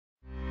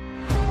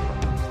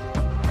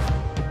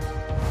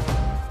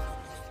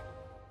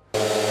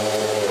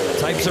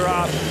Tapes are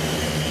up.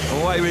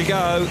 Away we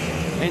go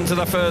into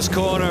the first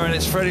corner, and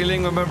it's Freddie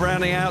Lingman around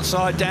the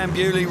outside. Dan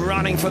Bewley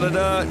running for the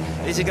dirt.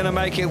 Is he going to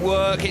make it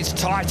work? It's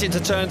tight into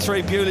turn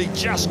 3. Bewley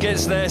just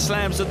gets there,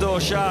 slams the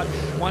door shut.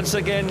 Once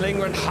again,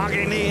 Lingman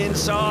hugging the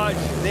inside,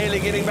 nearly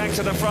getting back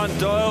to the front.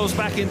 Doyle's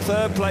back in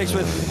 3rd place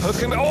with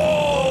Hookham.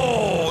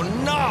 Oh,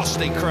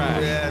 nasty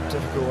crash. Yeah,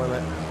 difficult one,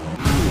 that.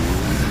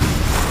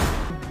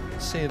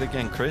 See it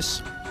again,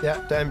 Chris.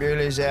 Yeah, Dan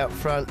Bewley's out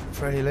front.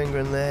 Freddie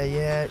Lingman there.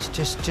 Yeah, it's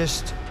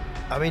just.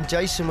 I mean,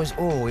 Jason was.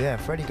 Oh yeah,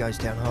 Freddie goes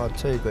down hard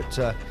too, but it's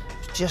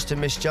just a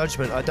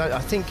misjudgment. I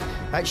think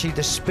actually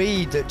the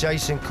speed that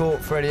Jason caught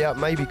Freddie up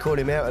maybe caught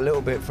him out a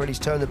little bit. Freddie's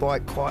turned the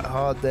bike quite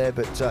hard there,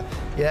 but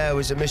yeah, it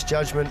was a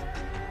misjudgment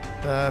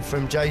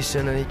from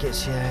Jason, and he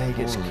gets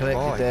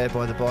collected there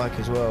by the bike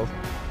as well.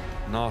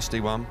 Nasty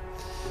one.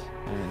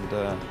 And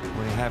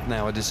we have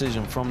now a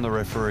decision from the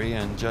referee,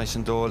 and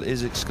Jason Doyle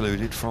is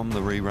excluded from the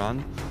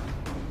rerun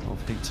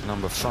of heat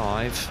number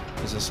 5.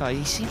 As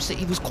I say,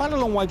 he was quite a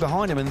long way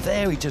behind him, and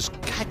there he just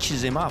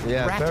catches him up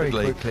rapidly.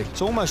 Very quickly.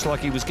 It's almost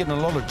like he was getting a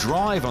lot of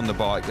drive on the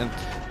bike, and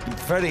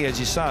Freddie, as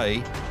you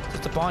say,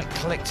 did the bike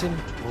collect him?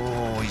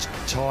 Oh, he's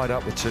tied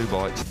up with 2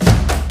 bikes.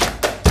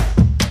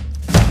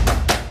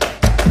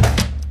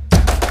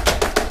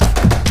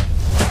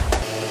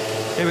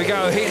 Here we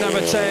go, heat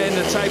number 10,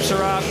 the tapes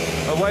are up,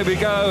 away we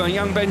go, and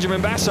young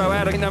Benjamin Basso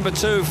out of heat number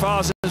 2,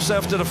 fastens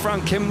himself to the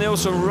front. Kim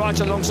Nielsen right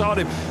alongside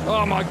him.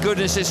 Oh my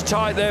goodness, it's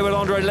tight there with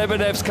Andrei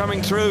Lebedev's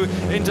coming through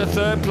into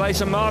 3rd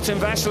place, and Martin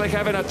Vasilik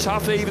having a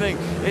tough evening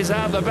is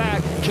out the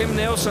back. Kim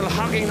Nielsen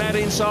hugging that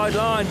inside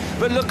line,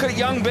 but look at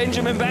young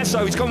Benjamin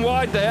Basso, he's gone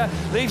wide there,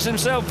 leaves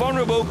himself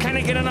vulnerable. Can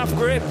he get enough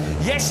grip?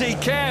 Yes he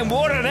can.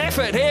 What an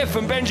effort here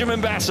from Benjamin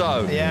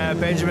Basso. Yeah,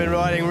 Benjamin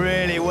riding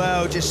really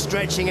well, just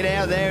stretching it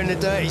out there in the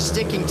dirt. He's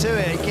sticking to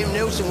it, and Kim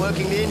Nielsen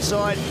working the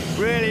inside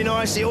really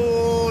nicely.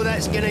 Oh,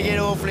 that's going to get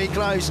awfully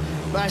close.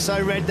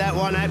 Basso read that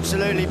one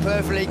absolutely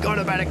perfectly, got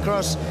about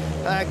across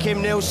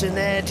Kim Nielsen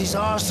there.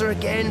 Disaster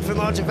again for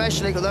Martin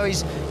Vasilik, although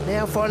he's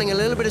now finding a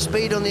little bit of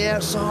speed on the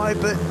outside,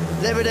 but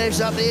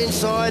Lebedev's up the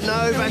inside.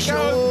 No,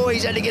 Vasilik, oh,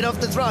 he's had to get off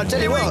the throttle.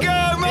 Tell you what, we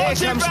go,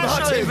 Martin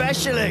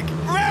Vasilik.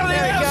 Round the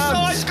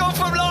outside, he's gone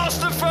from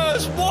last to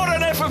first. What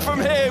an effort from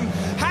him.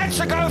 Had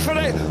to go for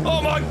it.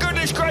 Oh my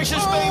goodness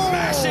gracious me,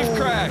 massive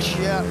crash.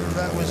 Yeah,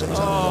 that was a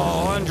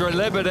tough one. Andrei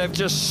Lebedev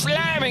just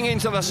slamming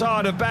into the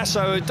side of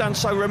Basso, who'd done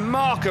so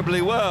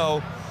remarkably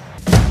well.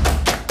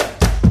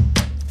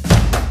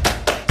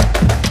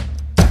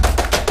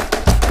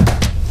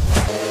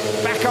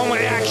 Back on with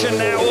the action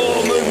now.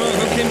 Oh, movement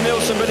from Kim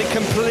Nielsen, but it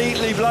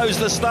completely blows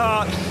the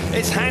start.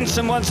 It's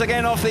Hansen once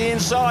again off the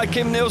inside.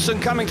 Kim Nielsen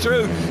coming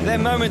through,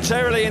 then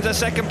momentarily into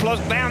 2nd place.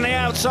 Down the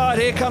outside,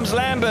 here comes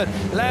Lambert.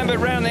 Lambert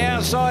round the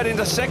outside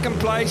into 2nd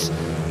place.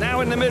 Now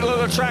in the middle of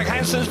the track,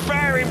 Hansen's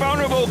very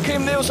vulnerable.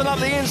 Kim Nielsen up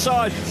the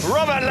inside.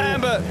 Robert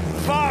Lambert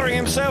firing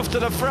himself to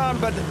the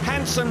front, but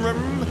Hansen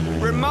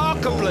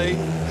remarkably,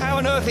 how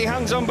on earth he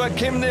hangs on, but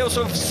Kim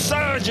Nielsen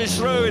surges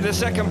through into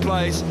 2nd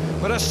place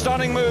with a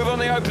stunning move on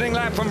the opening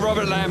lap from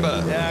Robert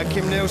Lambert. Yeah,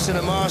 Kim Nielsen,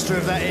 a master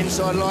of that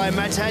inside line.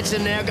 Mats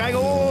Hansen now going,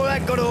 oh,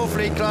 that got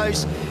awfully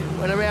close.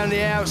 Went around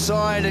the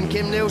outside, and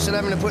Kim Nielsen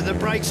having to put the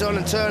brakes on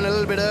and turn a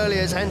little bit early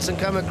as Hansen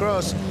come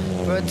across.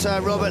 But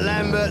Robert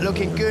Lambert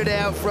looking good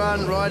out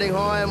front, riding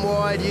high and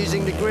wide,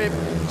 using the grip.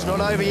 It's not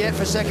over yet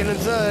for 2nd and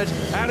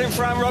 3rd. Out in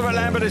front, Robert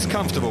Lambert is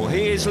comfortable.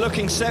 He is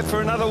looking set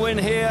for another win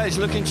here. He's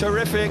looking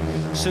terrific.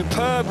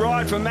 Superb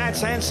ride from Mats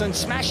Hansen.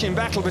 Smashing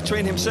battle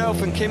between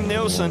himself and Kim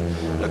Nielsen.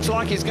 Looks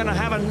like he's going to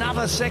have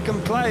another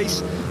 2nd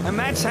place. And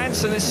Mats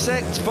Hansen is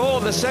set for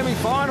the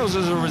semi-finals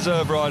as a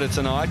reserve rider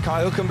tonight.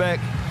 Kai Hülkenberg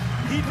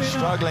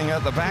struggling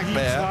at the back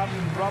there.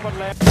 Robert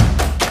Lambert.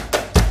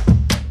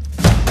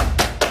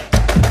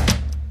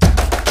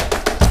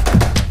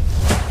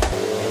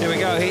 Here we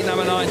go, heat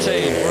number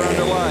 19, we're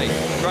underway.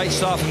 Great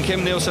start from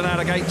Kim Nielsen out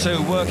of gate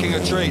 2, working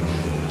a treat.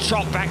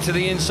 Chop back to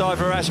the inside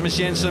for Rasmus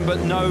Jensen,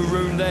 but no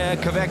room there.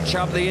 Kvek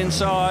up the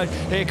inside.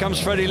 Here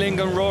comes Freddie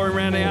Lingman roaring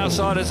around the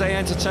outside as they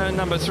enter turn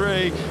number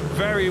 3.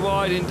 Very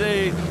wide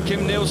indeed.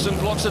 Kim Nielsen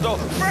blocks the door.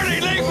 Freddie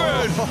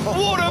Lingman!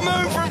 What a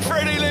move from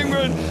Freddie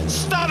Lingman!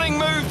 Stunning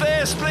move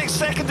there. Split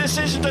 2nd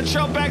decision to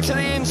chop back to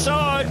the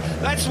inside.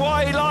 That's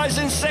why he lies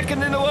in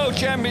 2nd in the World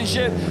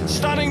Championship.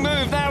 Stunning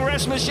move now.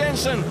 Rasmus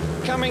Jensen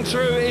coming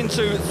through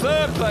into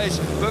 3rd place,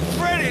 but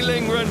Freddie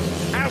Lingman,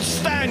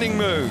 outstanding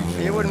move.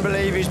 You wouldn't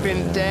believe he's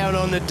been down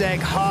on the deck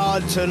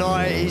hard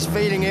tonight. He's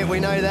feeling it, we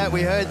know that.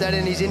 We heard that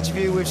in his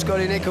interview with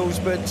Scotty Nichols,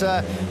 but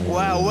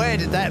wow, where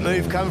did that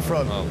move come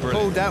from? Oh,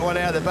 pulled that one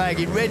out of the bag.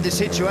 He read the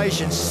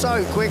situation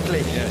so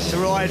quickly to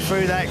ride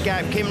through that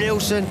gap. Kim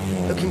Nielsen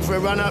looking for a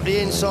run up the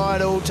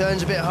inside, all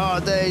turns a bit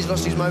hard there. He's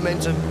lost his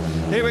momentum.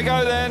 Here we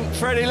go then.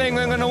 Freddie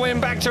Lingman going to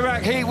win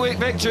back-to-back heat week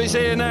victories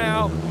here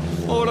now.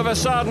 All of a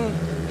sudden,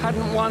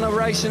 hadn't won a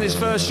race in his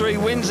first 3,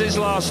 wins his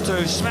last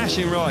 2.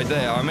 Smashing ride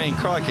there. I mean,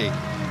 crikey.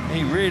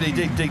 He really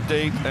did dig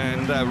deep,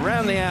 and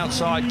round the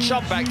outside,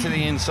 chopped back to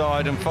the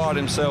inside and fired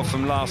himself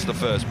from last to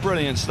first.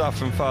 Brilliant stuff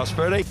from Fast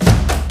Freddie.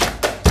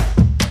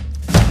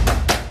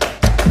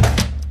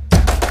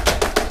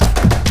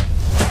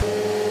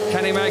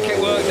 he make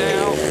it work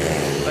now?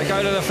 They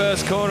go to the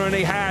first corner, and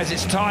he has.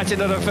 It's tight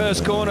into the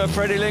first corner.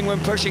 Freddie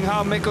Lingman pushing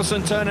hard.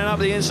 Mickelson turning up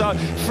the inside.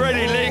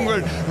 Freddie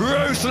Lingman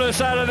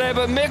ruthless out of there,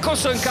 but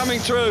Mickelson coming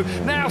through.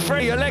 Now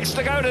Freddie elects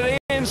to go to the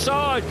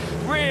inside.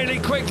 Really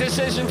quick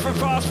decision from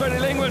fast Freddie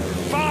Lingman.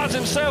 Fires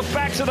himself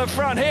back to the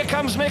front. Here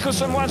comes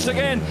Mickelson once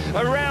again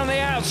around the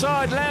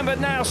outside. Lambert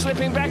now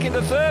slipping back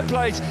into third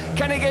place.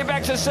 Can he get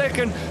back to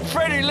second?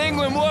 Freddie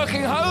Lingman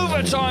working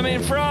overtime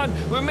in front,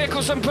 with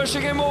Mickelson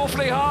pushing him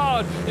awfully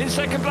hard in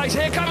second place.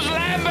 Here comes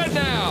Lambert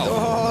now.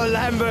 Oh,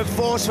 Lambert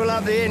forceful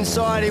up the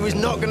inside. He was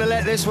not going to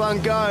let this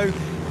one go.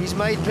 He's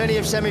made plenty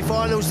of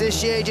semi-finals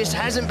this year. He just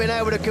hasn't been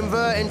able to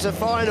convert into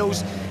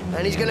finals.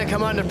 And he's going to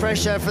come under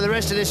pressure for the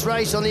rest of this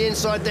race on the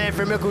inside there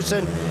for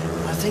Mickelson.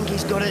 I think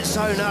he's got it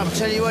sewn up. I'll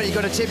tell you what, you've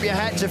got to tip your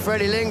hat to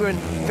Freddie Lingman.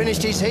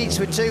 Finished his heats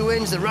with 2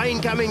 wins. The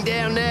rain coming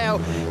down now.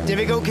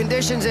 Difficult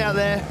conditions out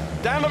there.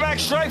 Down the back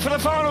straight for the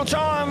final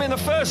time in the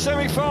first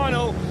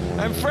semi-final.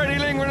 And Freddie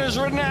Lingman has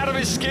ridden out of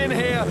his skin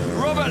here.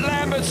 Robert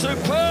Lambert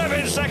superb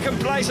in second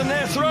place, and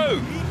they're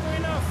through.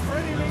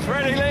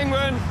 Freddie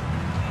Lingman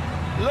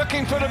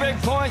looking for the big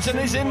points, and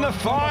he's in the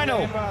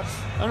final.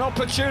 An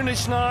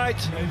opportunist night.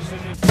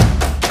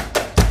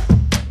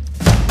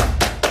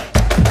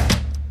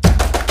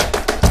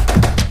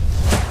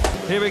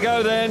 Here we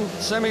go then,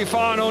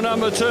 semi-final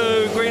number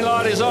 2. Green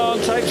light is on,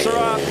 tapes are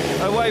up,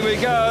 away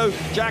we go.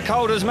 Jack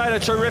Holder's made a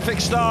terrific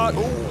start.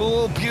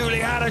 Oh,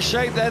 Bewley out of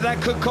shape there,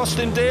 that could cost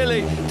him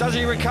dearly. Does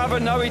he recover?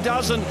 No, he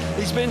doesn't.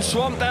 He's been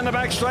swamped down the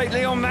back straight.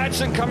 Leon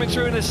Madsen coming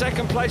through in the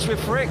second place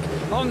with Frick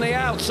on the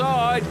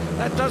outside.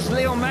 That does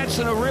Leon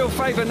Madsen a real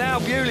favour now.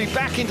 Bewley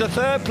back into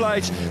third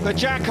place. But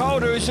Jack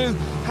Holder, who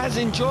has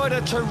enjoyed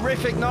a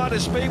terrific night at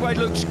Speedway,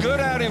 looks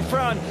good out in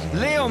front.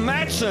 Leon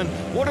Madsen,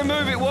 what a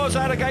move it was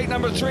out of gate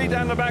number 3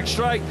 down the back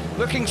straight,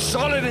 looking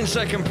solid in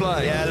second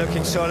place. Yeah,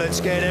 looking solid,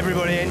 scared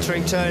everybody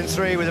entering turn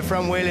 3 with the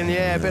front wheel in the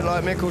air, a bit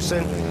like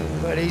Mickelson,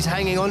 but he's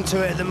hanging on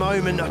to it at the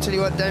moment. I'll tell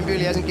you what, Dan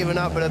Bewley hasn't given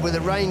up, but with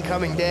the rain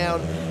coming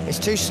down, it's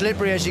too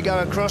slippery as you go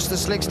across the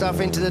slick stuff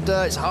into the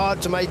dirt. It's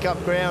hard to make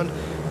up ground,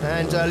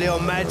 and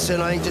Leon Madsen,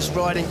 I think, just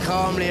riding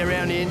calmly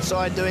around the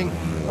inside, doing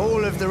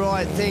all of the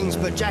right things,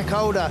 but Jack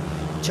Holder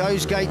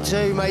chose gate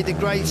 2, made the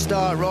great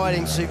start,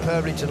 riding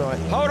superbly tonight.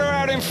 Holder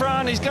out in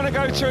front, he's going to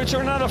go through to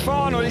another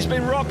final. He's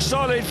been rock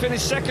solid,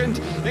 finished second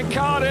in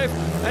Cardiff,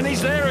 and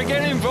he's there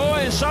again in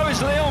Vojens. So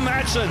is Leon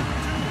Madsen.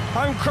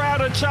 Home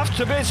crowd are chuffed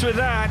to bits with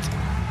that.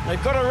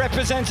 They've got a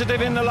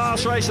representative in the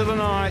last race of the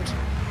night.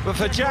 But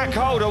for Jack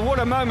Holder, what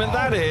a moment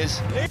that is.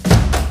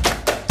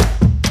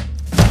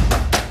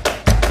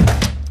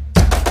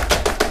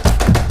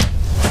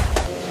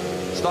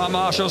 Start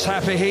Marshall's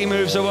happy, he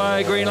moves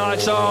away, green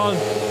lights on.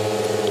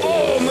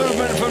 Oh,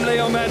 movement from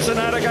Leon Madsen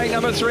out of gate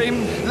number 3.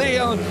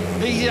 Leon,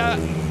 he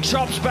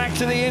chops back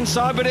to the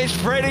inside, but it's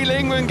Freddie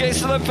Lingman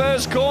gets to the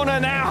first corner.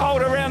 Now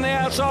Holder around the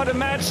outside of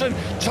Madsen.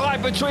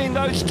 Tight between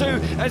those two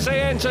as they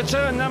enter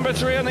turn number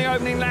 3 on the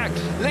opening lap.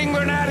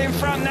 Lingman out in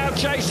front, now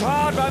chased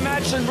hard by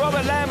Madsen.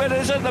 Robert Lambert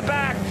is at the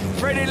back.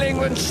 Freddie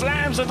Lingman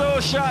slams the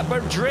door shut,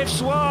 but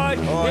drifts wide.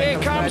 Here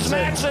comes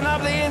Madsen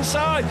up the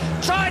inside.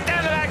 Tight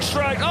down the back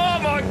straight. Oh,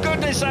 my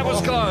goodness, that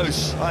was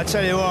close. I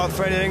tell you what,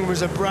 Freddie Lingman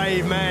was a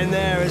brave man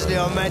there as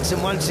Leon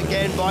Madsen once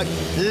again by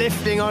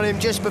lifting on him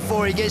just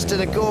before he gets to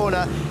the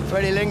corner.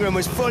 Freddie Lingman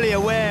was fully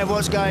aware of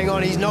what's going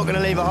on. He's not going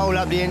to leave a hole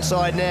up the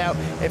inside now.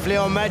 If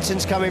Leon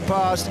Madsen's coming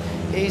past,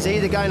 he's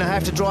either going to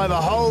have to drive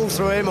a hole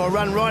through him or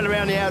run right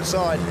around the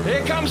outside.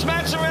 Here comes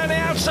Madsen around the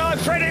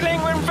outside. Freddie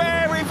Lingman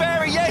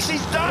very, yes,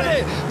 he's done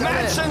it.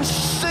 Madsen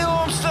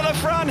storms to the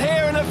front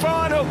here in the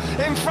final,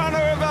 in front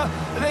of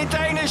the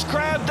Danish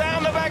crowd,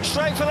 down the back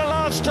straight for the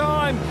last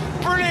time.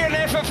 Brilliant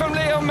effort from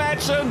Leon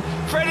Madsen.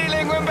 Freddie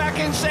Lingman back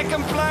in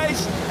second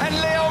place, and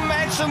Leon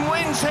Madsen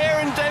wins here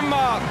in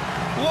Denmark.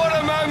 What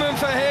a moment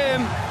for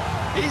him.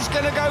 He's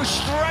going to go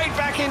straight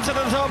back into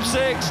the top 6,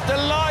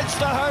 delights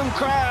the home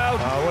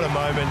crowd. Oh, what a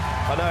moment.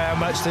 I know how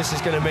much this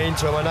is going to mean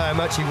to him. I know how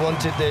much he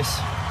wanted this.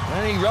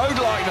 And he rode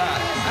like that.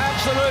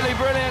 Absolutely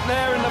brilliant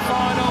there in the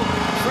final.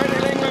 Freddie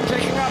Lingman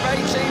picking up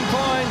 18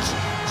 points.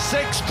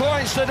 6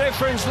 points the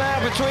difference now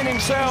between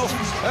himself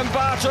and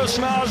Bartosz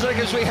Smarzlik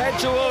as we head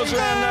towards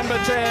round number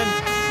 10.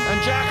 And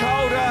Jack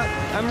Holder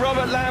and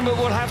Robert Lambert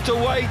will have to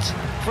wait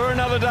for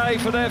another day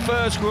for their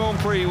first Grand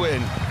Prix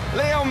win.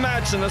 Leon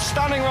Madsen, a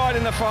stunning ride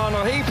in the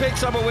final. He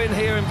picks up a win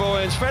here in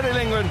Vojens. Freddie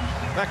Lingman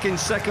back in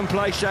second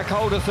place. Jack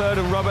Holder third,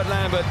 and Robert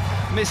Lambert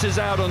misses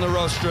out on the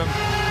rostrum.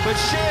 But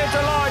sheer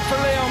delight for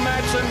Leon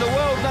Madsen, the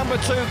world number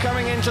 2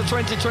 coming into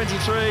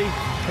 2023.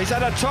 He's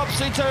had a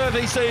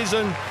topsy-turvy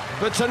season,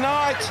 but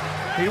tonight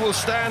he will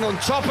stand on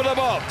top of the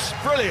box.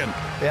 Brilliant.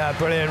 Yeah,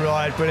 brilliant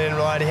ride, brilliant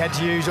ride. He had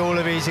to use all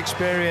of his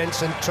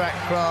experience and track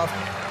craft,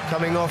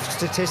 coming off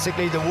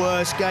statistically the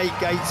worst gate,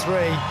 gate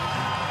 3.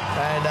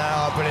 And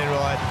brilliant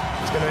ride.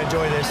 He's going to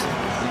enjoy this.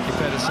 Nicky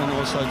Pedersen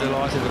also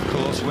delighted, of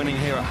course, winning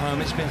here at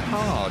home. It's been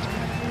hard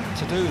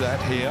to do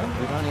that here.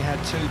 We've only had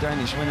 2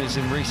 Danish winners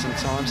in recent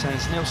times.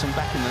 Hans Nielsen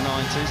back in the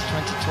 90s,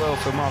 2012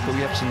 for Michael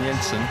Jepsen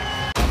Jensen.